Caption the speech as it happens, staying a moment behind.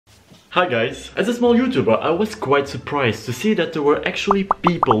Hi guys! As a small YouTuber, I was quite surprised to see that there were actually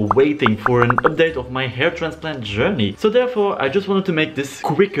people waiting for an update of my hair transplant journey. So therefore, I just wanted to make this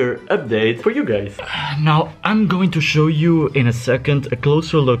quicker update for you guys. Now, I'm going to show you in a second a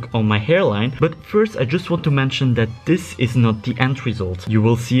closer look on my hairline, but first I just want to mention that this is not the end result. You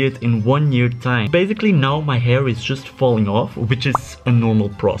will see it in 1 year time. Basically now my hair is just falling off, which is a normal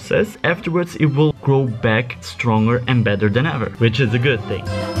process. Afterwards it will grow back stronger and better than ever, which is a good thing.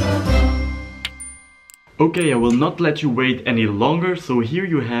 Okay, I will not let you wait any longer, so here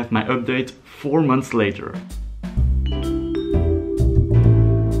you have my update 4 months later.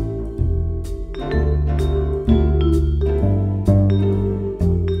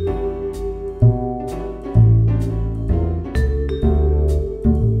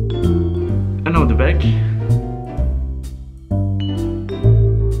 And now the back.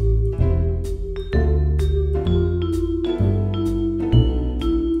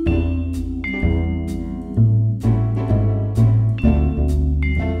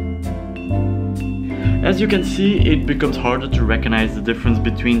 As you can see, it becomes harder to recognize the difference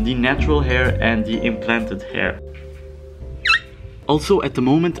between the natural hair and the implanted hair. Also, at the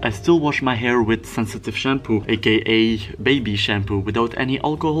moment, I still wash my hair with sensitive shampoo, aka baby shampoo, without any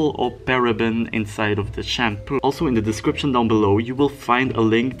alcohol or paraben inside of the shampoo. Also, in the description down below, you will find a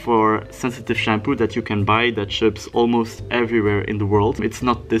link for sensitive shampoo that you can buy that ships almost everywhere in the world. It's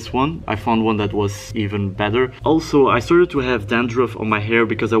not this one. I found one that was even better. Also, I started to have dandruff on my hair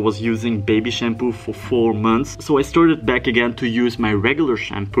because I was using baby shampoo for 4 months. So I started back again to use my regular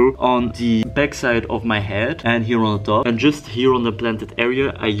shampoo on the backside of my head and here on the top. And just here on the planted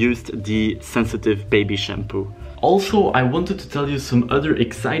area, I used the sensitive baby shampoo. Also, I wanted to tell you some other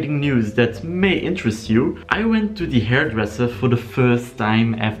exciting news that may interest you. I went to the hairdresser for the first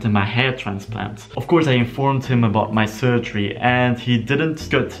time after my hair transplant. Of course, I informed him about my surgery and he didn't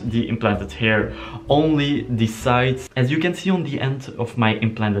cut the implanted hair, only the sides. As you can see on the end of my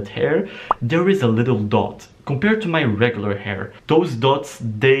implanted hair, there is a little dot. Compared to my regular hair, those dots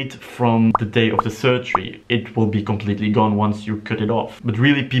date from the day of the surgery. It will be completely gone once you cut it off. But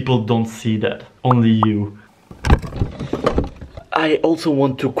really, people don't see that. Only you. I also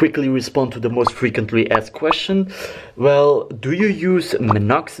want to quickly respond to the most frequently asked question. Well, do you use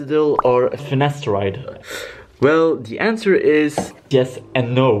Minoxidil or finasteride? Well, the answer is yes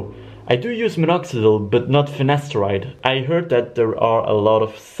and no. I do use Minoxidil, but not finasteride. I heard that there are a lot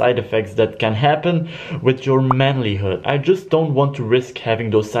of side effects that can happen with your manlyhood. I just don't want to risk having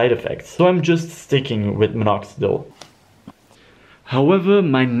those side effects, so I'm just sticking with Minoxidil. However,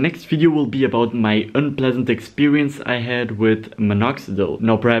 my next video will be about my unpleasant experience I had with Minoxidil.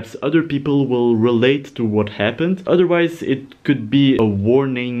 Now, perhaps other people will relate to what happened. Otherwise, it could be a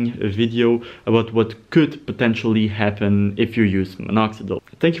warning video about what could potentially happen if you use Minoxidil.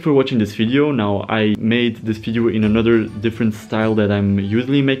 Thank you for watching this video. Now, I made this video in another different style that I'm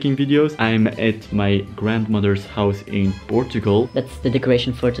usually making videos. I'm at my grandmother's house in Portugal. That's the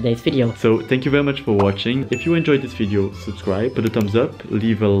decoration for today's video. So, thank you very much for watching. If you enjoyed this video, subscribe, put a thumbs up,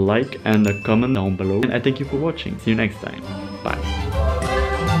 leave a like and a comment down below, and I thank you for watching. See you next time. Bye.